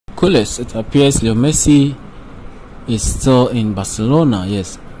coolest. It appears Leo Messi is still in Barcelona.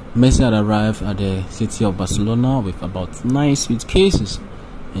 Yes, Messi had arrived at the city of Barcelona with about 9 suitcases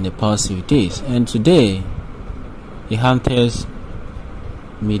in the past few days, and today the Hunters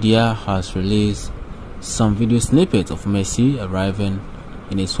media has released some video snippets of Messi arriving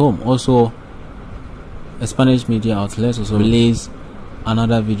in his home. Also, a Spanish media outlet also released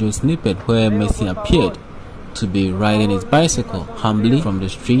another video snippet where Messi appeared to be riding his bicycle humbly from the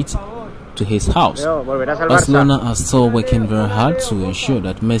street to his house. Barcelona are still working very hard to ensure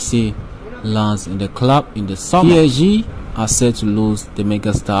that Messi lands in the club in the summer. PSG are set to lose the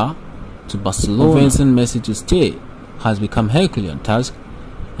megastar to Barcelona. Convincing Messi to stay has become Herculean task,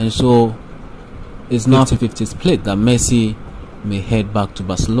 and so it's now 50-50 split that Messi may head back to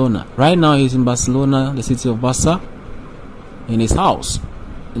Barcelona. Right now he's in Barcelona, the city of Barca, in his house.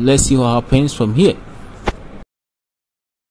 Let's see what happens from here.